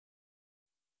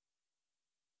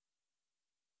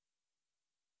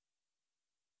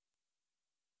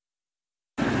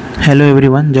Hello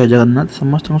everyone जय जगन्नाथ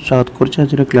समस्त को स्वागत करुच्छे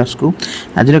आज क्लास को।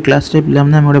 आज क्लास रे पिला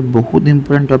माने गोटे बहुत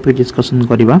इंपोर्टेंट टॉपिक डिस्कशन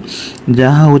करबा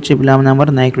जहाँ होचे पिला माने हमर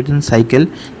नाइट्रोजन साइकिल।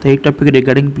 तो ये टॉपिक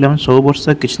रिगार्डिंग पिला माने 100 वर्ष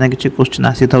किछ ना किछ क्वेश्चन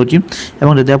आसी थाउची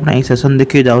एवं जदि आपण ए सेशन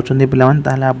देखि जाउछन्ती पिला माने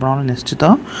ताले आपण निश्चित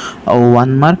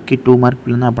 1 मार्क कि 2 मार्क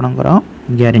पिला आपणकर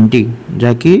ग्यारंटी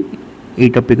जाकि ए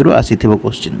टॉपिक रो आसी थिबो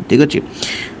क्वेश्चन। ठीक अछि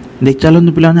देख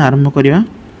चलनु पिला माने आरंभ करबा।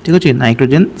 ठीक अछि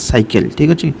नाइट्रोजन साइकिल। ठीक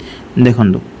अछि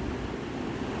देखंदो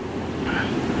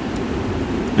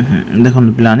देखो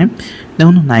पे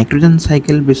देखो नाइट्रोजन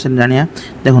साइकिल विषय जानिया।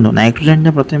 देखो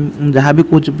नाइट्रोजन प्रथम जहाँ भी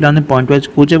कौच पे पॉइंट वाइज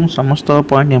कौचे समस्त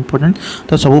पॉइंट इंपोर्टेंट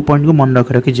तो सब पॉइंट को मन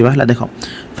रखी जावा। देख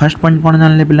फास्ट पॉइंट कौन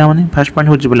जान पे फास्ट पॉइंट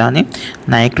हूँ पे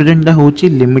नाइट्रोजन टा हूँ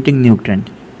लिमिटिंग न्यूट्रिएंट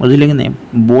बुझे कि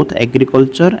नहीं both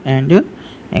agriculture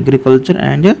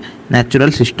and natural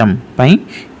system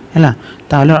है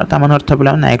तामान अर्थ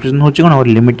पे नाइट्रोजन हूँ कौन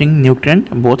limiting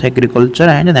nutrient both agriculture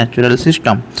and natural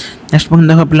system. Next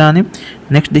point देख पे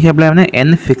नेक्स्ट देखिए पे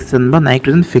N fixation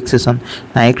nitrogen fixation.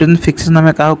 Nitrogen fixation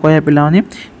आम क्या कह पे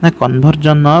ना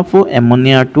conversion of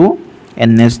ammonia to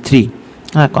NH3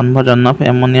 conversion of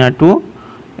ammonia to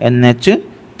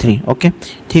NH3। Okay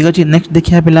ठीक अच्छे। नेक्स्ट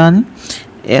देखिए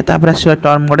पे आसवा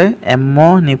टर्म गोटे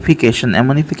एमोनिफिकेशन।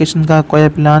 एमोनिफिकेशन क्या कह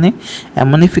पे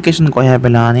एमोनिफिकेशन कह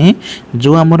पे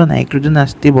जो आमर नाइट्रोजन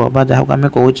आसो जहाँ को आम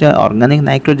कहे ऑर्गेनिक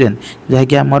नाइट्रोजन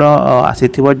जहाँकि आमर आसी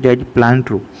डेड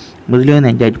प्लांट रू बुझे ना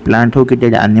डेड प्लांट हो कि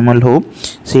डेड एनिमल हो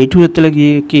से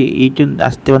कि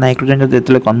आसो नाइट्रोजन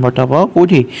जो कन्वर्ट हम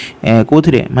कौटी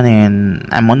कौन माने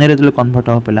एमोनिया जो कन्वर्ट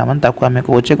हम पे आम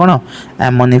कहे कौन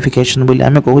एमोनिफिकेशन बोली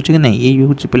आम कहे कि नहीं ये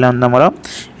हूँ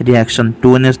पे रिएक्शन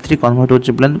 2NH3 कन्वर्ट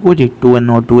होची पे कौटी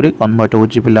 2NO2 रे कन्वर्ट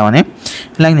होची पे है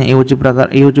ये हूँ प्रकार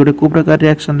ये हूँ गोटे को प्रकार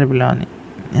रिएक्शन रे पे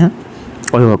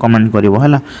कह कमेंट कर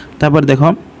देख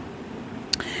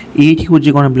ये हूँ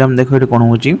कौन पे देख ये कौन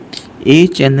हूँ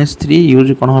HNH3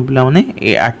 यूज कौन हम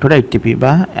पे 8टा ATP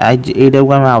यहाँ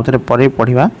को आम आउे पर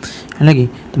पढ़ा है कि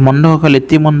तो मन रख खाली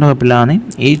ये मन रख पे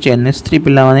HNH3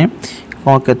 पे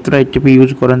कौन केतटा ATP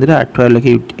यूज करती 8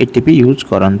 लेखे ATP यूज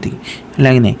करती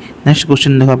है कि नहीं। नेक्स्ट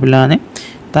क्वेश्चन देख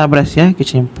पे आसिया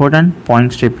किसी इंपोर्टेंट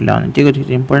पॉइंट्स पे ठीक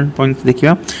अच्छे इंपोर्टेंट पॉइंट्स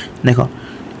देखा। देख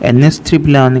NH3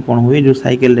 पे कौन हुए जो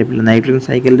साइकिल रे पे नाइट्रोजन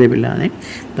साइकिल रे पे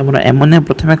तुम एमोनिया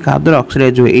प्रथम क्या द्वारा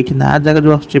ऑक्सीडाइज हुए ये ना जगह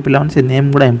जो आस पे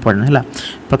नेम गुड़ा इंपोर्टेंट है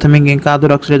प्रथम क्या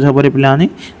द्वारा ऑक्सीडाइज हम पे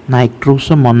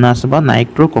नाइट्रोसोमोनास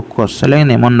नाइट्रोकोकस है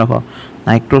नहीं मन रख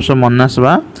नाइट्रोसोमोनास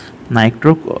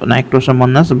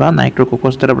नाइट्रोसोमोनास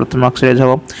नाइट्रोकोकस द्वारा प्रथम ऑक्सीडाइज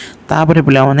हम तापर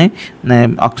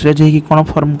पे ऑक्सीडाइज हो कौन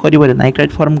फॉर्म कर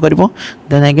नाइट्राइट फॉर्म कर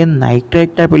देन अगेन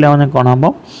नाइट्राइटा पे कौन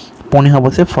हम पुणी हम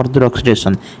से फर्दर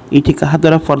ऑक्सीडेशन ये क्या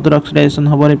द्वारा फर्दर ऑक्सीडेशन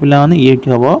हम पे ये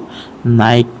हम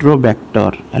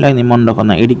नाइट्रोबैक्टर है मन रख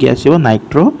ना ये आसो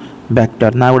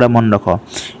नाइट्रोबैक्टर ना गुड़ा मन रख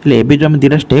एवं जो आम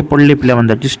 2टा स्टेप पढ़ले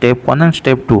पे स्टेप 1 एंड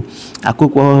स्टेप 2 आपको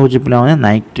कह पे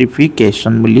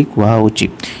नाइट्रिफिकेशन बोली कहुँ।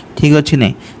 ठीक अच्छे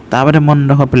नहीं तापर मन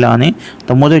रख पे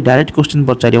तो मुझे direct question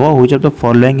Pachar which of the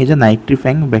following is a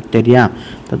nitrifying bacteria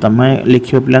तो तुम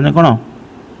लिख पे कौन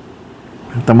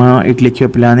तुम ये लिख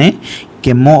पे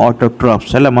केमो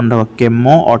ऑटोट्रॉप्स है मन रख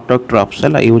केमो ऑटोट्रॉप्स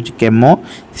है ये केमो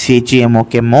CHEMO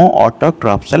केमो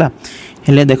ऑटोट्रॉप्स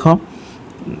है देख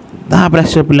तापर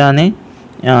आस पे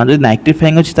जो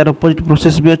नाइट्रिफाइंग अच्छी तार अपोजिट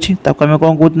प्रोसेस भी अच्छी आम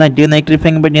कौन कहते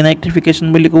डीनाइट्रिफाइंग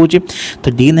डीनाइट्रिफिकेशन बोली कहूँ।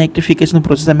 तो डीनाइट्रिफिकेशन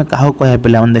प्रोसेस आम क्या कह पे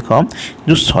देख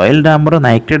जो सॉइल आमर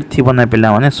नाइट्रेट थी ना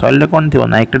पे सॉइल कौन थी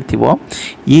नाइट्रेट थी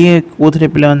ये कौन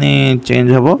पे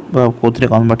चेंज हम कौन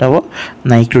कन्वर्ट हम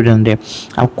नाइट्रोजन रे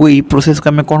आपको ये प्रोसेस को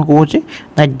आम कौन कहूँ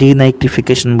ना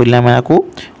डीनाइट्रिफिकेशन बोली आम आपको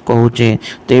कहूचे।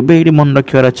 तो ये मन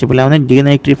रखार अच्छे पे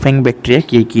डीनाइट्रिफाइंग बैक्टेरिया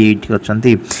किए किए अच्छा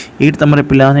ये तुम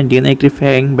पे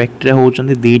डीनाइट्रिफाइंग बैक्टेरिया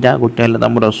होती 2टा गोटे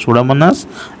तुम सुडोमोनास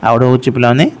आ गए हूँ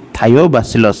पे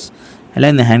थायोबासिलस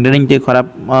है हैंडराइटिंग टे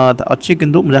खराब अच्छी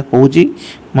किंतु मुझे कहूँ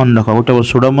मन रख गोटे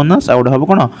सुडोमोनास आ गए हम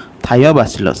कौन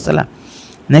थायोबासिलस है।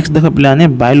 नेक्स्ट देख पे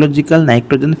बायोलॉजिकल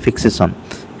नाइट्रोजन फिक्सेशन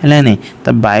है नहीं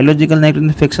तो बायोलॉजिकल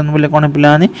नाइट्रोजन फिक्सेशन बोले कौन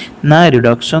पे ना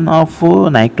reduction of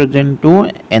nitrogen to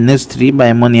NH3 bye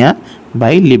ammonia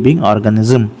by living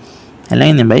organism है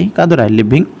नहीं भाई क्या द्वारा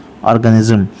लिविंग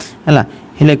ऑर्गेनिज्म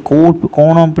है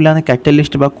कौन पे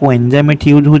कैटालिस्ट को एंजाइम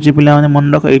यूज होती पे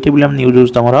मन रख ये पे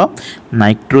यूज हो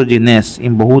नाइट्रोजिनेस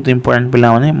बहुत इंपोर्टेंट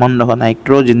पे मन रख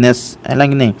नाइट्रोजिनेस है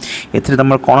कि नहीं ये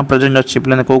तुम कौन प्रेजेंट अच्छी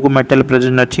पे कौ मेटल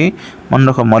प्रेजेंट अच्छी मन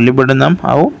रख मॉलिब्डेनम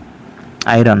आउ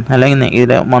आयरन है कि नहीं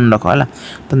ये मन रख है।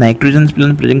 तो नाइट्रोजन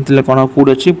प्रेजेंट कौन कौट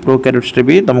अच्छी प्रोकैरियोट्स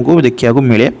भी तुमको देखा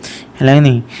मिले है कि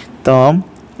नहीं।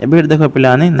 तो एबे देखो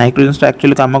पिलाने नाइट्रोजन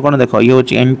एक्चुअली काम कौन देख ये हूँ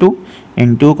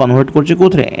N2 कन्वर्ट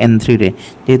कर N3 रे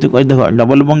जेहेतु कह देख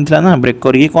डबल बंग था ना ब्रेक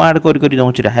करके कौन आड कर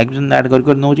दौर हाइड्रोजन आड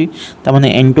कर नौची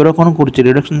ताने N2 रो कौन कर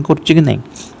रिडक्शन कर नहीं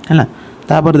है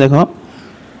तापर देख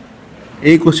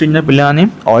ये क्वेश्चन पिलाने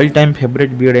all time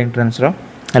favourite B.ed entrance रो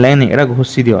है नहीं एटा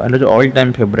घोषी दियो जो ऑल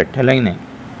टाइम फेवरेट है नहीं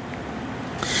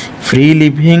free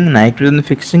living nitrogen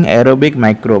fixing aerobic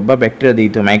microbe बा बैक्टेरिया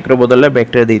देइथो माइक्रो बदल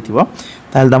बैक्टेरिया देइथिबो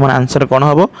ताल तमर आंसर कोन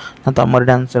हबो ना तमर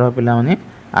आंसर हो पिला माने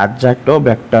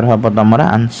आजाटोबैक्टर हबो तमर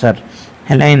आंसर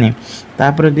है नहीं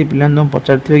तापर यदि पिला तुम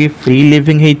पचारथिबो कि फ्री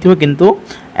लिविंग हेइथिबो किंतु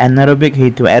एनारोबिक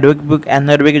हेइथिबो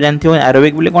एनारोबिक जानथिबो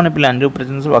एरोबिक बोले कोन पिला जो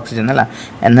प्रेजेंस ऑफ ऑक्सीजन हला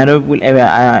एनारोबिक बोले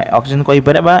ऑक्सीजन कहि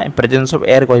पारे बा प्रेजेंस ऑफ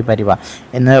एयर कहि परिबा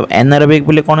एनारोबिक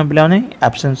बोले कोन पिला माने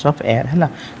एब्सेंस ऑफ एयर हला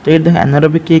तो ये देख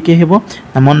एनारोबिक के हेबो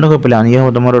ना मन रखो पिला ये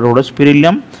हो तमरो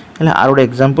रोडोस्पिरिलियम हला आर गोटे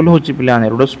एग्जांपल होची पिला माने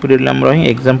रोडोस्पिरिलियम रो ही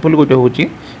एग्जांपल गोटे होची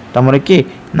तमरो के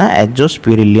ना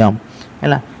एजोस्पिरिलियम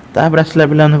हला तापर आसला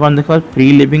पिला कौन देख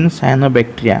फ्री लिविंग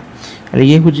साइनोबैक्टीरिया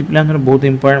ये हूँ पिला बहुत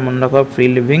इंपोर्टेंट मन रख फ्री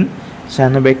लिविंग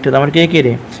साइनोबैक्टीरिया तमर किए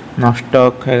रे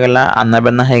नष्टक होगला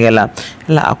आनाबेना होगला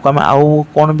है आपको आम आउ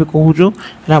कौन भी कहूँ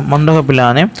मन रख पिला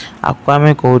आपको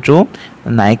आम कहूँ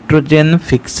नाइट्रोजेन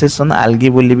फिक्सेशन आल्गी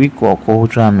बोली भी कहूँ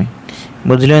आम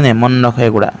बुझे नहीं मन रख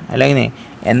एगुड़ा है नहीं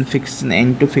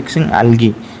N2 फिक्सिंग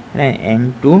आल्गी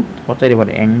N2 पचार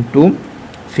N2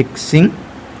 फिक्सिंग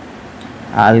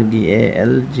आल्गी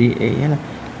ALGA है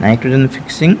नाइट्रोजन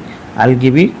फिक्सिंग आल्गी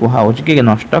भी कहुँ कि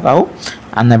नष्टक आउ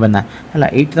आनाबेना है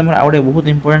ये तुम आउे बहुत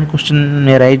इंपोर्टेंट क्वेश्चन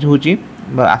राइज होची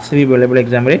आसे भी बेले बेले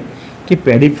एग्जाम रे कि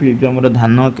पैडी फील्ड जो हमारे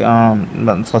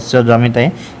धान शस्य जमी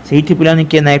थाए से पिलाने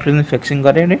किए नाइट्रोजन फिक्सिंग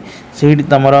करे से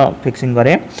तुम फिक्सिंग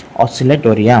करे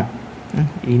ऑसिलेटोरिया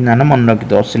ना ना मन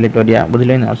रखी ऑसिलेटोरिया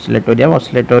बुझे ऑसिलेटोरिया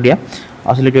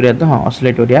तो हाँ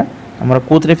ऑसिलेटोरिया तुम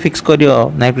कौन फिक्स कर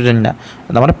नाइट्रोजन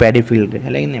तुम पैडी फील्ड है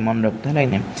नहीं मन रखते है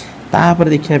नहीं तापर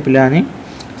देखिए पिलाने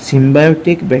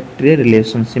सिम्बायोटिक बैक्टीरिया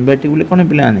रिलेशन सिम्बायोटिक बोले कौन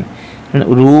पिलाने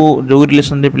जो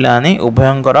रिलेशन पिलाने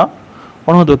उभयंकर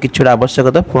कौन हो कि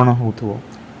आवश्यकता पूर्ण हो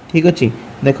ठीक अच्छे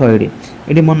देख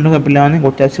ये मन रख पिलाने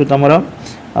गोटे आस तुम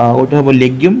गोटे हम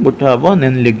लेग्यूम गोटे हम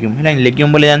नन लेग्यूम है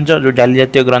लेग्यूम बोले जान जो डाली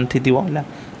जातीय ग्रंथि थी है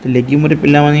तो लेग्यूम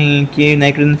पिलाने किए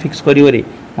नाइट्रोजन फिक्स कर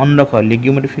मन रख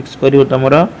लेग्यूम फिक्स कर तुम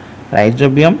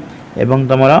राइजोबियम एवं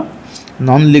तुम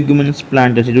नॉन लेग्यूमिनस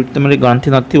प्लांट अच्छे जो तुम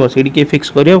ग्रंथि नथिबो सेठी के फिक्स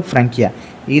करियो फ्रांकिया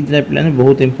ये दिना पिलाने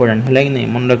बहुत इंपोर्टेंट है कि नहीं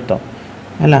मन रखत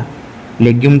है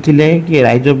लेग्यूम थिले कि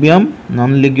राइजोबियम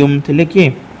नॉन लेग्यूम थिले कि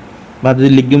बा जो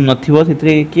लेग्यूम नथिबो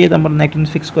सेथरे के तुम नाइट्रोजन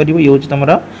फिक्स करियो ये होची तुम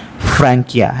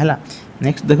फ्रांकिया है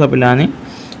नेक्स्ट देख पिलाने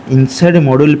इनसाइड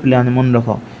मॉड्यूल पिलाने मन रख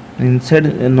इनसाइड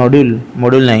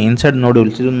मॉड्यूल नहीं इनसाइड नोड्यूल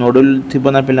से जो नोड्यूल थी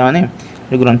ना पिलाने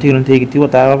जो ग्रंथि थी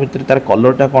तार भीतर तार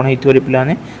कलरटा कौन हो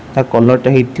पिलाने तार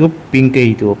कलरटा हो पिंक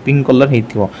हो पिंक कलर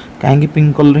हो कहीं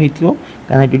पिंक कलर हो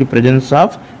कहीं प्रेजेंस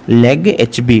ऑफ लेग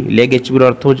एचबी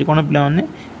अर्थ हो कौन पिलाने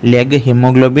लेग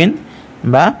हिमोग्लोबिन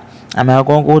बा आम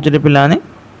कौन कहते पिलाने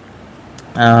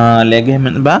लेग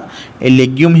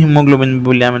लेग्यूम हिमोग्लोबिन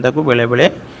बोली आम बेले बेले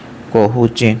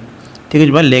कहूचे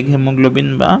ठीक है लेग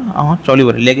हिमोग्लोबिन हाँ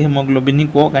चलो लेग हिमोग्लोबिन ही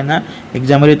कह कहीं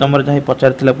एग्जाम तुम जहाँ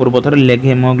पचार पूर्व थर लेग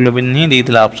हिमोग्लोबिन ही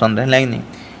देता ऑप्शन रे नहीं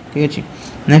ठीक अच्छे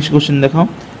नेक्स्ट क्वेश्चन देख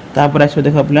तापर आस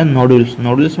देख पिला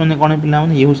नोडुल्स मैंने कौन पिला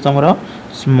ये हूँ तुम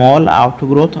स्मॉल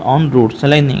आउटग्रोथ ऑन रूट्स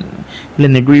है नहीं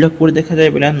नोडुल कौन देखा जाए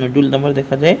पिला नोडुल तुम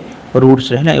देखा जाए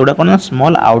रूट्स है एगुड़ा कौन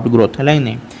स्मॉल आउटग्रोथ है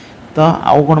नहीं तो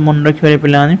आउ कौन मन रखिए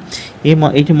पिलाने ये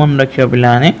मन रखिए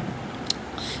पिलाने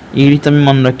ये तुम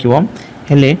मन रखियो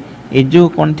हेले ये जो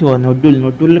कौन थी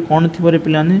नोडुल कौन थी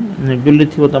पिलाने नोडुल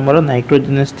थी तुम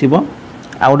नाइट्रोजनस थी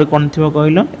आउ गए कौन थी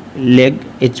कहल लेग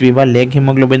एचबी बा लेग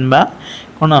हिमोग्लोबिन बा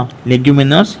कौन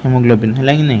लेग्यूमिनस हिमोग्लोबिन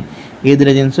है कि नहीं ये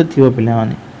दुटा जिनस थी पिला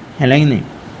है कि नहीं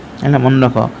है मन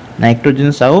रख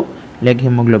नाइट्रोजनस आउ लेग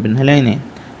हिमोग्लोबिन है कि नहीं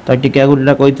तो टी आगे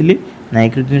जोटा कही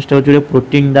नाइट्रोजनसटा हूँ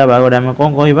प्रोटीनटा बा गोटे आम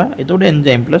कौन कह ये तो गोटे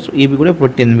एंजाइम प्लस ये भी गोटे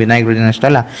प्रोटीन भी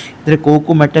नाइट्रोजनसटा है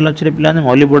कौ मेटाल अच्छे पिला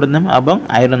मॉलिब्डेनम और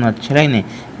आयरन अच्छे है नहीं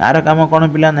यार कम कौन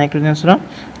पिला नाइट्रोजनस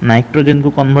नाइट्रोजन को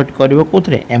कन्वर्ट कर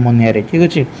कौन एमोनिया ठीक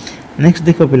अच्छे नेक्स्ट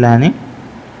देख पिलाने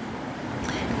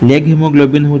लेग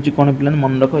हिमोग्लोबिन हूँ कौन पिला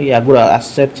मन रख ये आगुरी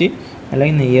आस सारी है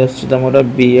कि नहीं ये तुम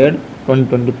B.ed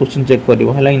 2020 क्वेश्चन चेक कर है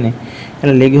कि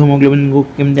नहीं लेग हिमोग्लोबिन को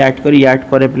केमती ऐड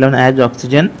कर पिला एज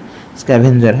ऑक्सीजन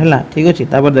स्कैवेंजर है ठीक अच्छे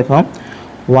तापर देख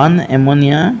वन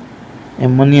एमोनिया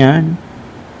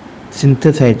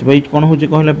सिंथेसाइज भाई कौन हो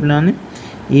कहला पिलाने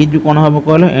ये जो कौन हम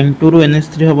कहल N2 ରୁ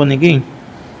NH3 हेनी कि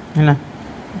है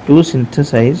टू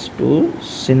सिंथेसाइज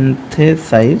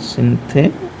है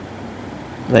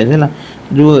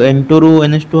जो N2 ରୁ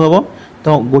NH2 हम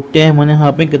तो गोटे एमोनिया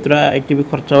हाँ केतटा ये भी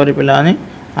खर्च हो पिलाने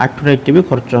आठटा एटी भी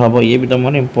खर्च हम ये भी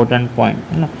तुम इंपोर्टाट पॉइंट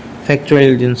है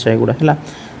फैक्चुअल जिनस एगुड़ा है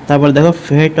तापर देख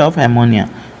fate of ammonia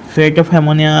fate of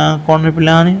ammonia कौन रे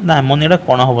पिला ना एमोनिया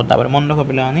कौन हम तापर मन रख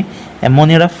पिला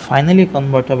एमोनिया फाइनाली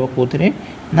कन्वर्ट हम कौन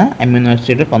ना एमिनो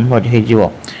एसिड कन्वर्ट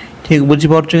हो ठीक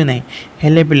बुझीपार कि नहीं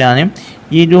हेले पिला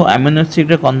ये जो एमिनो एसिड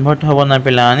कन्वर्ट हम ना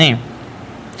पिला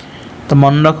तो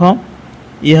मन रख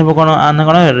ये हम कौन आना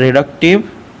कौन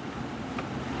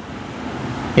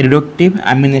रिडक्टिव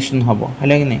एमिनेशन हम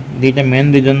है कि नहीं दुईटा मेन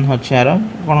रिजन अच्छे यार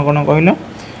कौन कौन कहल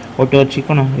गोटे अच्छी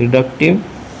कौन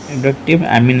रिडक्टिव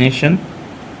एमिनेशन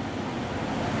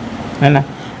है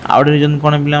आउटे रिजन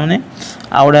कौन पिला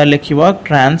आउटा लिख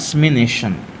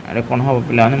ट्रांसमिनेशन अरे कौन हम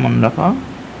पिला मन रख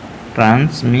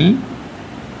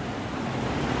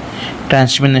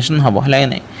ट्रांसमिनेशन हम है कि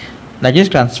नहीं that is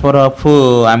transfer of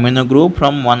amino group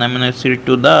from one amino acid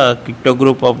to the keto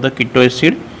group of the keto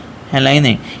acid है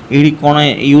नहीं ये कौन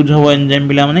यूज हम एंजाइम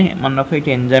पिला मन रख ये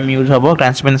एंजाइम यूज हम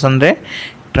ट्रांसमिनेशन रे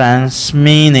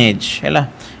ट्रांसमिनेज है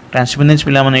ट्रांसमिनेज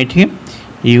पिला ये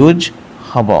यूज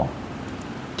हम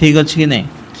ठीक अच्छे कि नहीं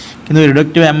किंतु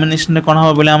रिडक्टिव एमिनेशन कौन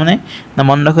हम पिला ना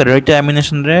मन रख रिडक्टिव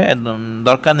एमिनेशन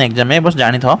दरकार नहीं एग्जाम बस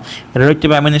जानी था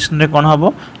रिडक्टिव एमिनेशन कौन हम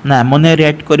ना एमोनिया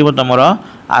रिएक्ट कर तुम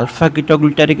अल्फा कीटो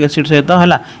ग्लूटारिक एसिड सहित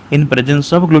है in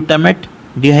presence of glutamate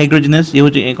dehydrogenase ये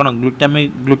हूँ कौन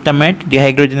ग्लूटामेट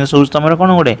डिहाइड्रोजिनेस हूँ तुम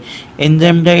कौन गोटे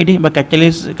एंजाइमटा ये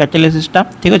कैटालिसिसटा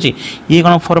ठीक अच्छे ये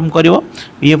कौन फॉर्म कर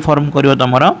ये फॉर्म कर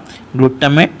तुम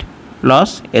glutamate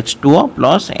plus H2O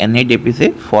plus NADP से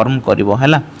फॉर्म कर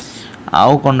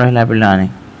आउ कौन रहा पे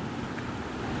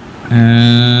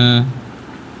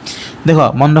देख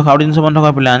मन रख आउ जिन मन रख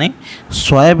पे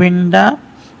सोयाबीनटा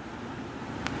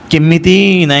केमिति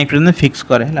नाइट्रोजन फिक्स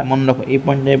करे है मन रख ये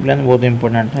पॉइंट पे बहुत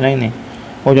इंपोर्टेंट है नहीं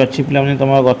और जो अच्छी पे तुम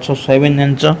गच सोयाबीन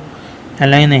जानच है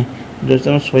नहीं जो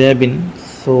तुम सोयाबीन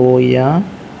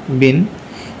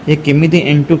ये केमिति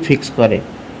N2 फिक्स करे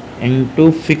N2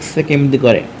 फिक्स से केमिति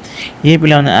करे ये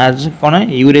पे आज कौन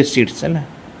यूरेसिड्स है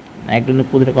नाइट्रोजन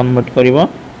को कन्वर्ट कर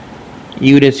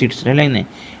यूरेसिड्स है नहीं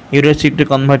यूरेसिड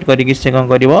कन्वर्ट करके कौन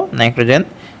कर नाइट्रोजन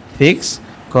फिक्स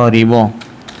कर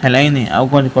है नहीं आउ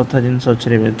कौन कथा जिनस अच्छे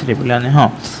पे हाँ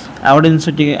आउ गोटे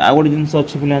जिन आउ गोटे जिन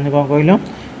अच्छे पे कौन कहल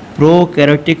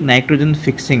प्रोकैरियोटिक नाइट्रोजन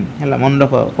फिक्सिंग है मन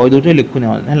रख कहीदे लिखुनि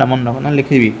है मन रख ना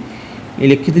लिखी ये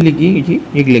लिखी कि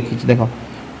ये लिखी देख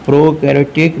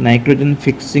प्रोकैरियोटिक नाइट्रोजन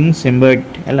फिक्सिंग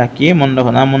सिम्बायोट है किए मन रख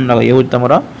ना मन रख ये हूँ तुम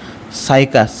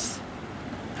साइकास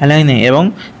है नहीं एवं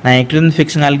नाइट्रोजन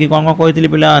फिक्सिंग आल्गी कौन कौन कही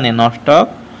पे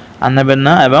नॉस्टक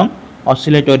आनाबेना एवं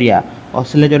ऑसिलेटोरिया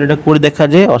ऑसिलेटोरिया कौट देखा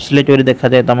जाए ऑसिलेटोरी देखा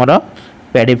जाए तुम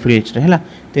पेडिफ्रिज है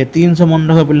तो ये 300 मन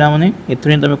रख पे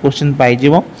तुम क्वेश्चन पाइज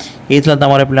ये तुम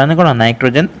पे कौन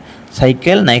nitrogen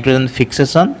cycle nitrogen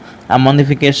fixation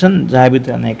ammonification जहाँ भी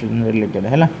नाइट्रोजन रिलेटेड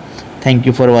है थैंक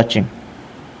यू फॉर वाचिंग।